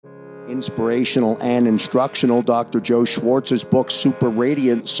Inspirational and instructional, Dr. Joe Schwartz's book, Super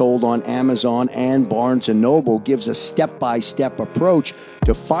Radiant, sold on Amazon and Barnes & Noble, gives a step-by-step approach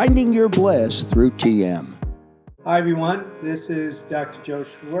to finding your bliss through TM. Hi, everyone. This is Dr. Joe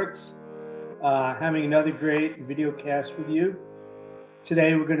Schwartz, having another great video cast with you.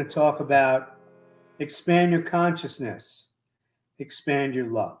 Today, we're going to talk about expand your consciousness, expand your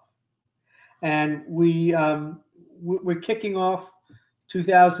love. And we're kicking off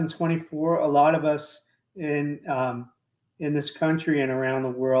 2024. A lot of us in this country and around the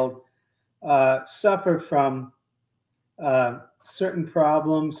world suffer from certain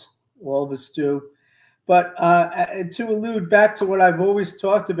problems. All of us do. But to allude back to what I've always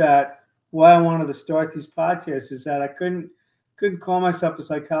talked about, why I wanted to start these podcasts is that I couldn't call myself a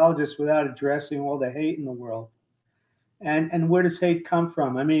psychologist without addressing all the hate in the world. And where does hate come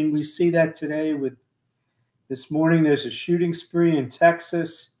from? I mean, we see that today with this morning, there's a shooting spree in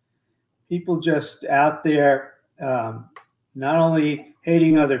Texas. People just out there not only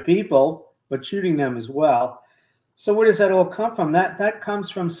hating other people, but shooting them as well. So where does that all come from? That comes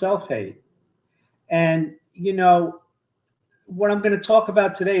from self-hate. And, you know, what I'm going to talk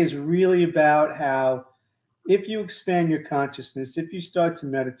about today is really about how if you expand your consciousness, if you start to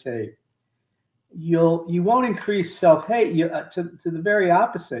meditate, you won't increase self-hate. To the very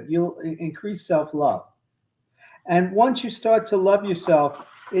opposite, you'll increase self-love. And once you start to love yourself,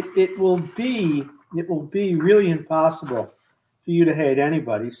 it will be really impossible for you to hate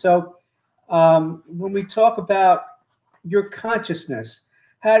anybody. So when we talk about your consciousness,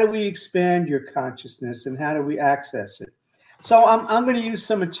 how do we expand your consciousness and how do we access it? So I'm going to use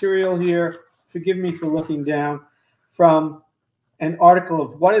some material here. Forgive me for looking down from an article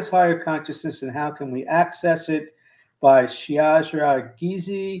of What is Higher Consciousness and How Can We Access It by Shiazra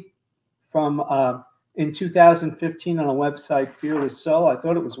Gizi from in 2015 on a website, Fearless Soul. I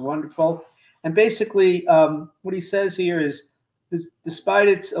thought it was wonderful. And basically what he says here is, despite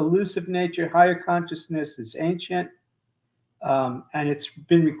its elusive nature, higher consciousness is ancient and it's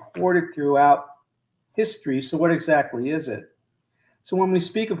been recorded throughout history. So what exactly is it? So when we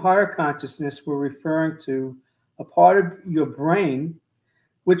speak of higher consciousness, we're referring to a part of your brain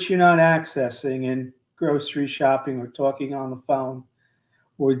which you're not accessing in grocery shopping or talking on the phone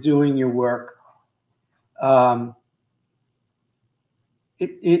or doing your work. Higher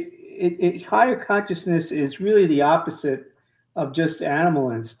consciousness is really the opposite of just animal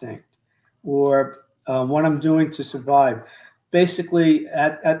instinct or what I'm doing to survive. Basically,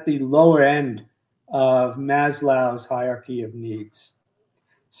 at the lower end of Maslow's hierarchy of needs.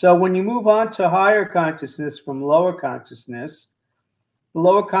 So when you move on to higher consciousness from lower consciousness, the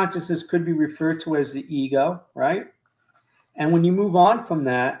lower consciousness could be referred to as the ego, right? And when you move on from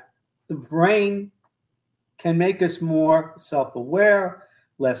that, the brain can make us more self-aware,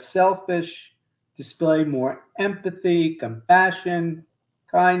 less selfish, display more empathy, compassion,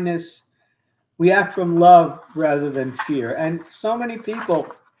 kindness. We act from love rather than fear. And so many people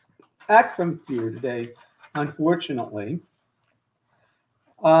act from fear today, unfortunately.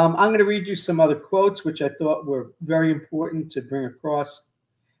 I'm going to read you some other quotes, which I thought were very important to bring across.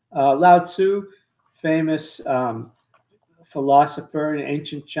 Lao Tzu, famous philosopher in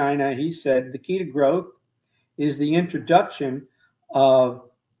ancient China, he said, the key to growth is the introduction of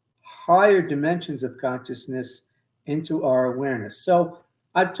higher dimensions of consciousness into our awareness. So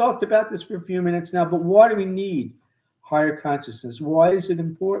I've talked about this for a few minutes now, but why do we need higher consciousness? Why is it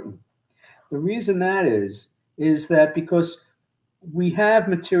important? The reason that is that because we have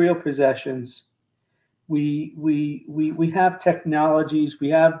material possessions, we have technologies, we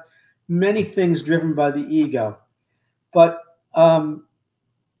have many things driven by the ego, but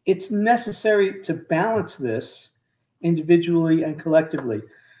it's necessary to balance this individually and collectively.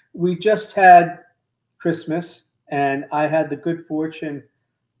 We just had Christmas, and I had the good fortune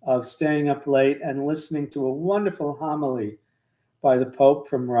of staying up late and listening to a wonderful homily by the Pope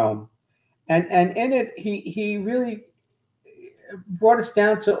from Rome. And in it, he really brought us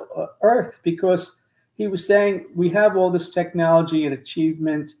down to earth, because he was saying we have all this technology and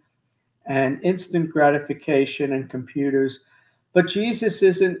achievement and instant gratification and computers, but Jesus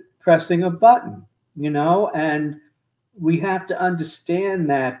isn't pressing a button, you know, and we have to understand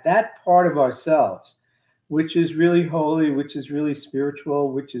that part of ourselves, which is really holy, which is really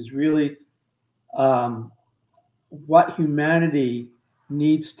spiritual, which is really what humanity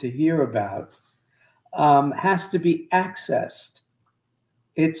needs to hear about, has to be accessed.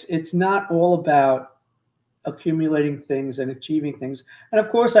 It's not all about accumulating things and achieving things. And of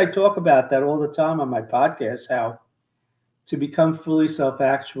course, I talk about that all the time on my podcast, how to become fully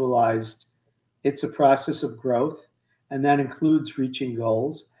self-actualized, it's a process of growth, and that includes reaching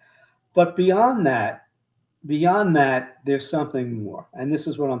goals. But beyond that, there's something more. And this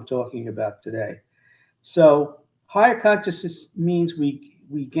is what I'm talking about today. So higher consciousness means we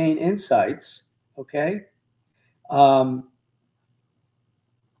gain insights, okay? Um,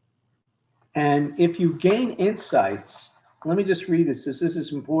 and if you gain insights, let me just read this. This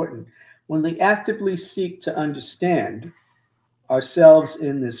is important. When we actively seek to understand ourselves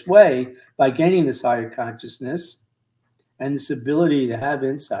in this way by gaining this higher consciousness and this ability to have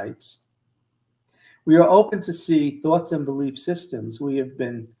insights, we are open to see thoughts and belief systems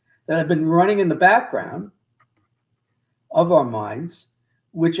that have been running in the background of our minds,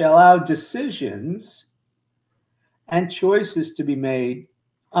 which allow decisions and choices to be made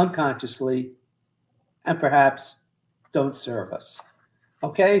unconsciously and perhaps don't serve us.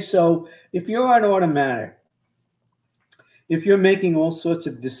 Okay, so if you're on automatic, if you're making all sorts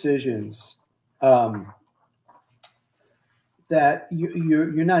of decisions um, that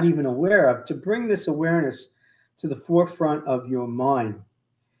you're not even aware of, to bring this awareness to the forefront of your mind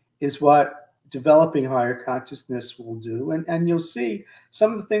is what developing higher consciousness will do. And you'll see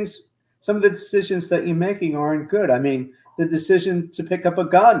some of the things, some of the decisions that you're making aren't good. I mean, the decision to pick up a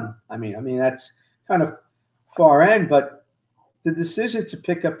gun. I mean that's kind of far end, but the decision to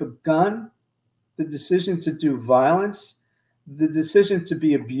pick up a gun, the decision to do violence, the decision to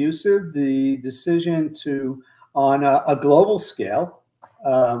be abusive, the decision to, on a global scale,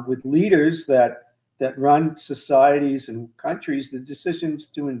 with leaders that run societies and countries, the decisions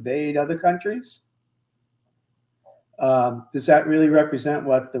to invade other countries. Does that really represent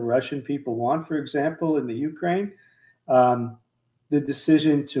what the Russian people want, for example, in the Ukraine? Um, the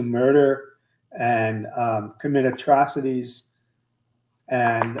decision to murder and commit atrocities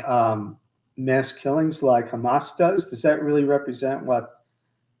and mass killings like Hamas does that really represent what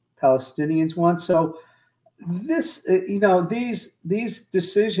Palestinians want? So this, these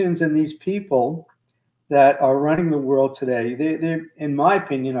decisions and these people that are running the world today, they, in my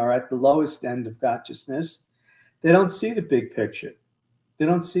opinion, are at the lowest end of consciousness. They don't see the big picture. They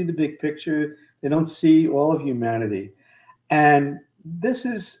don't see the big picture. They don't see all of humanity. And this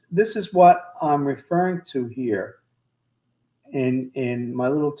is what I'm referring to here in my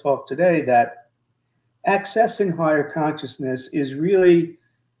little talk today, that accessing higher consciousness is really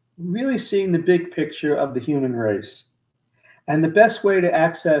seeing the big picture of the human race. And the best way to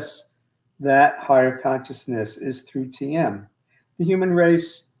access that higher consciousness is through TM. The human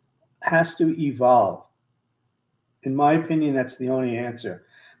race has to evolve. In my opinion, that's the only answer.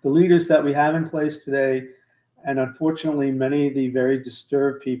 The leaders that we have in place today, and unfortunately, many of the very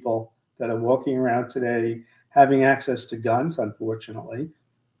disturbed people that are walking around today having access to guns, unfortunately,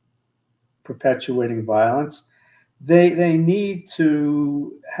 perpetuating violence, they need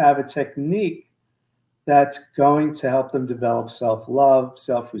to have a technique that's going to help them develop self-love,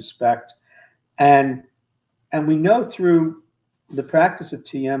 self-respect. And we know through the practice of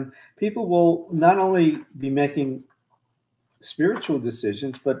TM, people will not only be making spiritual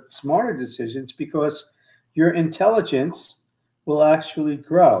decisions, but smarter decisions, because your intelligence will actually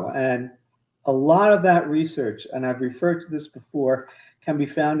grow. And a lot of that research, and I've referred to this before, can be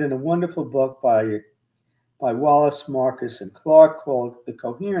found in a wonderful book by Wallace, Marcus, and Clark called The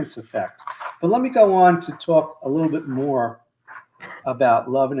Coherence Effect. But let me go on to talk a little bit more about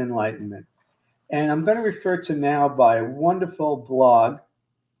love and enlightenment. And I'm going to refer to now by a wonderful blog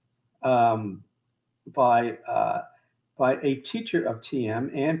by a teacher of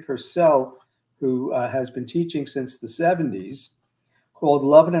TM, Ann Purcell, who has been teaching since the 70s, called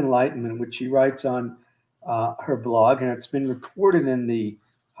Love and Enlightenment, which she writes on her blog, and it's been reported in the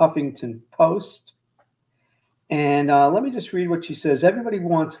Huffington Post. And let me just read what she says. Everybody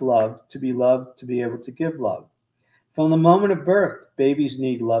wants love, to be able to give love. From the moment of birth, babies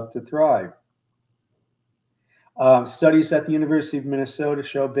need love to thrive. Studies at the University of Minnesota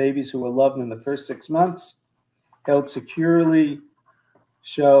show babies who are loved in the first 6 months, held securely,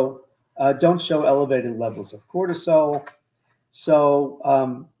 don't show elevated levels of cortisol.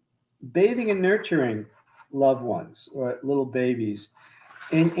 So bathing and nurturing loved ones or little babies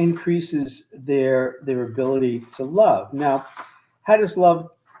increases their ability to love. Now, how does love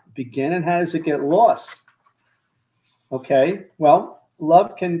begin and how does it get lost? Okay, well,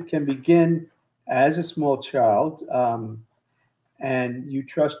 love can begin as a small child, and you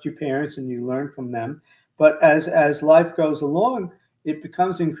trust your parents and you learn from them. But as life goes along, it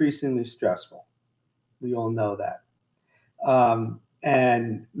becomes increasingly stressful. We all know that.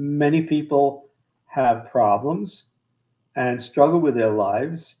 And many people have problems and struggle with their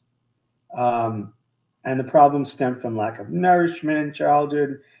lives. And the problems stem from lack of nourishment in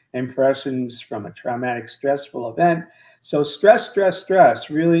childhood, impressions from a traumatic, stressful event. So stress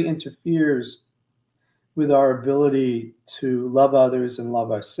really interferes with our ability to love others and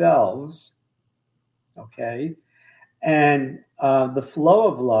love ourselves. Okay. And the flow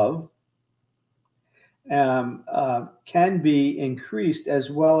of love can be increased, as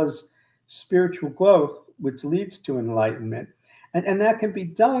well as spiritual growth, which leads to enlightenment. And that can be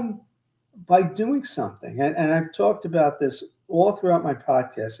done by doing something. And I've talked about this all throughout my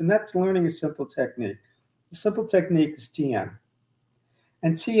podcast, and that's learning a simple technique. The simple technique is TM.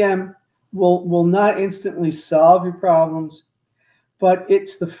 And TM will not instantly solve your problems, but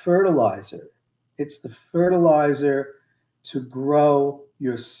it's the fertilizer. It's the fertilizer to grow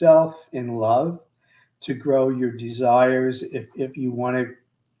yourself in love, to grow your desires if you want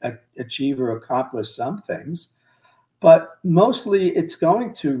to achieve or accomplish some things. But mostly it's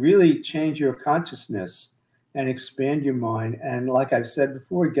going to really change your consciousness and expand your mind. And like I've said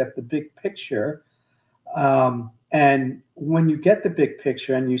before, get the big picture. And when you get the big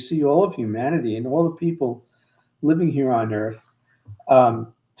picture and you see all of humanity and all the people living here on Earth,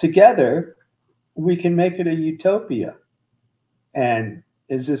 together, we can make it a utopia. And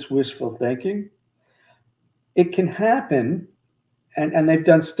is this wishful thinking? It can happen, and they've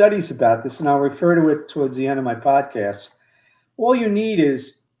done studies about this, and I'll refer to it towards the end of my podcast. All you need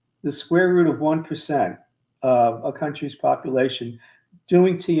is the square root of 1% of a country's population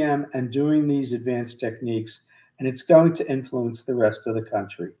doing TM and doing these advanced techniques, and it's going to influence the rest of the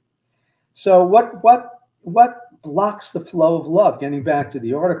country. So what blocks the flow of love? Getting back to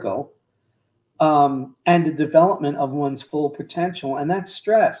the article, and the development of one's full potential, and that's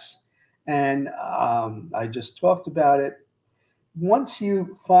stress. And I just talked about it. Once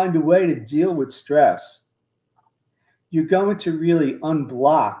you find a way to deal with stress, you're going to really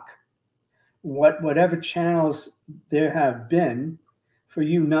unblock whatever channels there have been for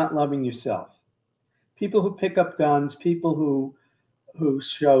you not loving yourself. People who pick up guns, people who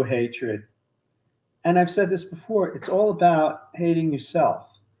show hatred. And I've said this before, it's all about hating yourself.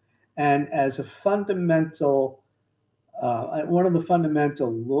 And as a fundamental, one of the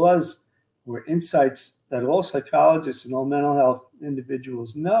fundamental laws or insights that all psychologists and all mental health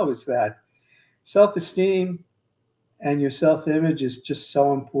individuals know is that self-esteem and your self-image is just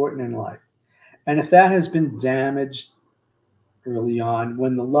so important in life. And if that has been damaged early on,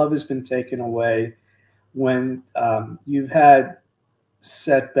 when the love has been taken away, when you've had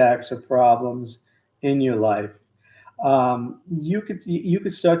setbacks or problems in your life, you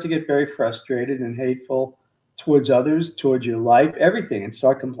could start to get very frustrated and hateful towards others, towards your life, everything, and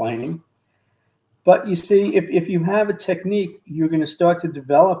start complaining. But you see, if you have a technique, you're going to start to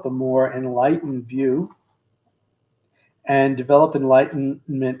develop a more enlightened view and develop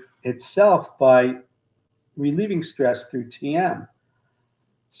enlightenment itself by relieving stress through TM.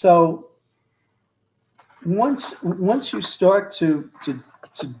 So once you start to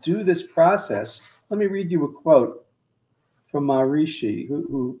do this process, let me read you a quote from Maharishi,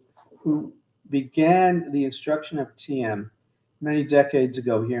 who began the instruction of TM many decades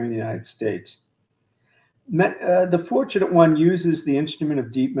ago here in the United States. The fortunate one uses the instrument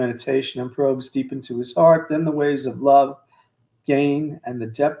of deep meditation and probes deep into his heart. Then the waves of love gain, and the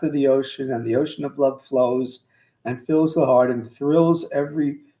depth of the ocean, and the ocean of love flows and fills the heart and thrills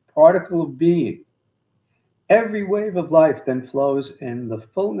every particle of being. Every wave of life then flows in the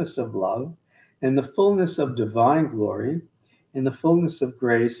fullness of love, in the fullness of divine glory, in the fullness of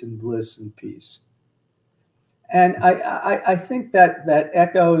grace and bliss and peace. And I think that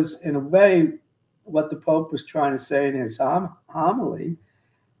echoes, in a way, what the Pope was trying to say in his homily,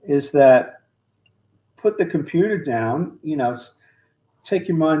 is that put the computer down, take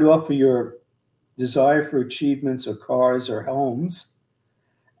your mind off of your desire for achievements or cars or homes,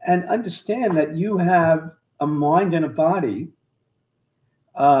 and understand that you have a mind and a body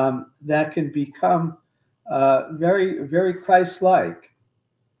that can become very, very Christ-like,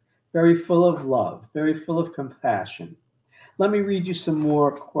 very full of love, very full of compassion. Let me read you some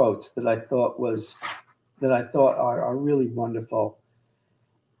more quotes that I thought are really wonderful,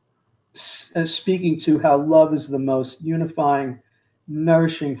 speaking to how love is the most unifying,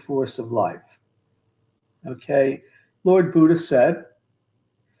 nourishing force of life. Okay, Lord Buddha said,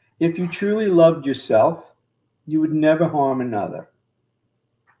 if you truly loved yourself, you would never harm another.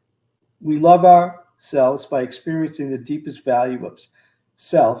 We love ourselves by experiencing the deepest value of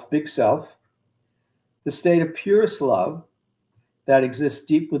self, big self, the state of purest love that exists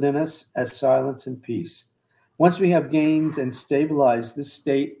deep within us as silence and peace. Once we have gained and stabilized this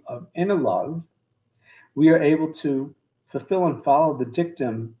state of inner love, we are able to fulfill and follow the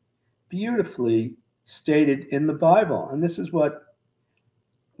dictum beautifully stated in the Bible. And this is what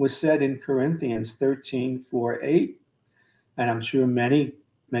was said in Corinthians 13:4-8. and I'm sure many,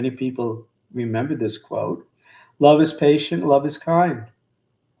 many people remember this quote. Love is patient, love is kind.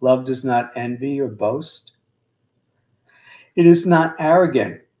 Love does not envy or boast. It is not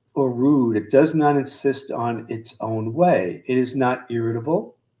arrogant or rude. It does not insist on its own way. It is not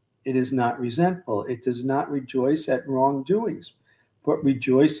irritable. It is not resentful. It does not rejoice at wrongdoings, but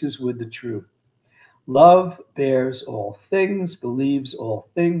rejoices with the truth. Love bears all things, believes all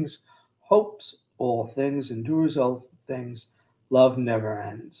things, hopes all things, endures all things. Love never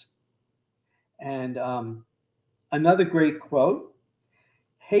ends. And another great quote: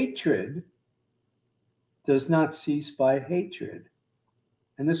 hatred does not cease by hatred.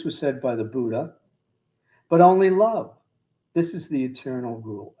 And this was said by the Buddha, but only love. This is the eternal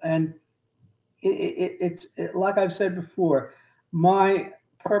rule. And it's like I've said before, my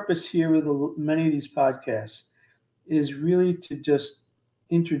purpose here with many of these podcasts is really to just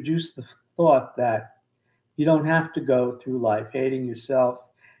introduce the thought that you don't have to go through life hating yourself,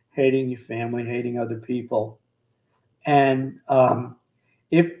 hating your family, hating other people. And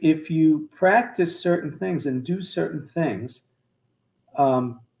if you practice certain things and do certain things,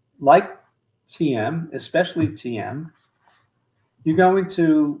 like TM, especially TM, you're going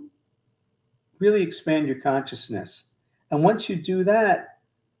to really expand your consciousness. And once you do that,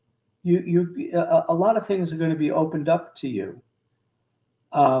 a lot of things are going to be opened up to you.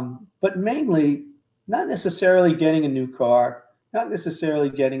 But mainly, not necessarily getting a new car, not necessarily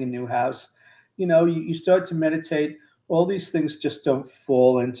getting a new house. You start to meditate, all these things just don't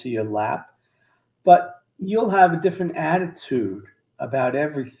fall into your lap, but you'll have a different attitude about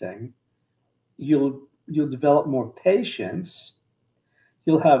everything. You'll develop more patience.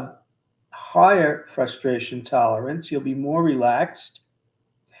 You'll have higher frustration tolerance. You'll be more relaxed.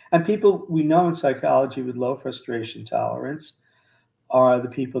 And people we know in psychology with low frustration tolerance are the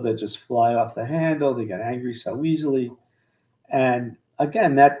people that just fly off the handle. They get angry so easily. And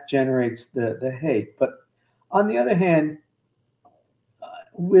again, that generates the hate. But on the other hand,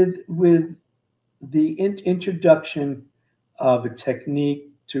 with the introduction of a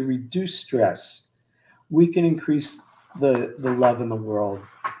technique to reduce stress, we can increase the love in the world.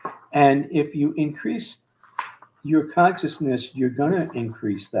 And if you increase your consciousness, you're going to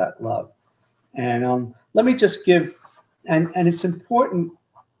increase that love. And let me just give, and it's important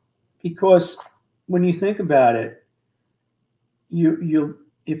because when you think about it,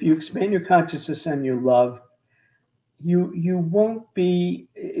 if you expand your consciousness and your love, you won't be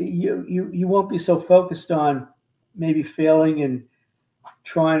so focused on maybe failing and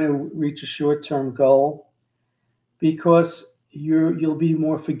trying to reach a short-term goal, because you'll be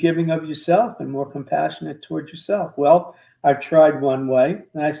more forgiving of yourself and more compassionate towards yourself. Well, I've tried one way,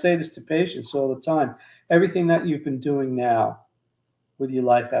 and I say this to patients all the time. Everything that you've been doing now with your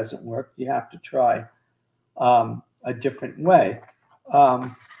life hasn't worked. You have to try a different way.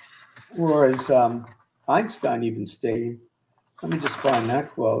 Or as Einstein even stated, let me just find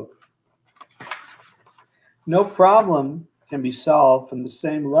that quote. No problem can be solved from the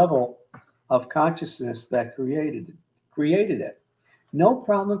same level of consciousness that created it. No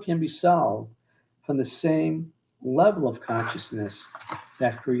problem can be solved from the same level of consciousness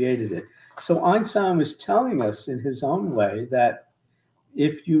that created it. So Einstein was telling us in his own way that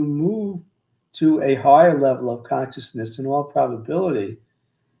if you move to a higher level of consciousness, in all probability,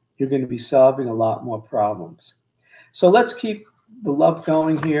 you're going to be solving a lot more problems. So let's keep the love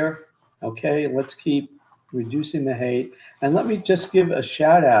going here, okay? Let's keep reducing the hate. And let me just give a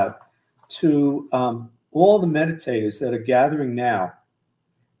shout out to all the meditators that are gathering now,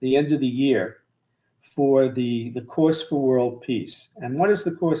 the end of the year, for the Course for World Peace. And what is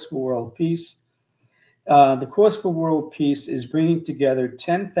the Course for World Peace? The Course for World Peace is bringing together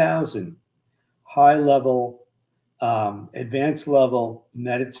 10,000 high-level, advanced-level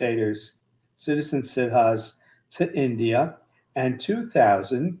meditators, citizen siddhas, to India, and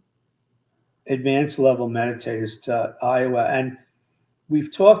 2,000 advanced-level meditators to Iowa. And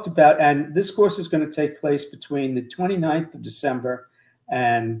we've talked about, and this course is going to take place between the 29th of December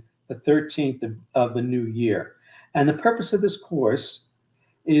and the 13th of the new year. And the purpose of this course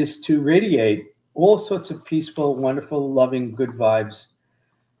is to radiate all sorts of peaceful, wonderful, loving, good vibes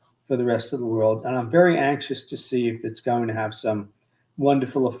for the rest of the world. And I'm very anxious to see if it's going to have some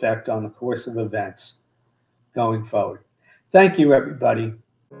wonderful effect on the course of events going forward. Thank you, everybody.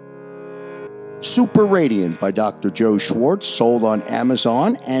 Super Radiant by Dr. Joe Schwartz, sold on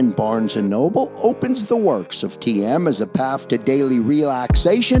Amazon and Barnes & Noble, opens the works of TM as a path to daily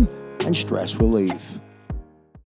relaxation and stress relief.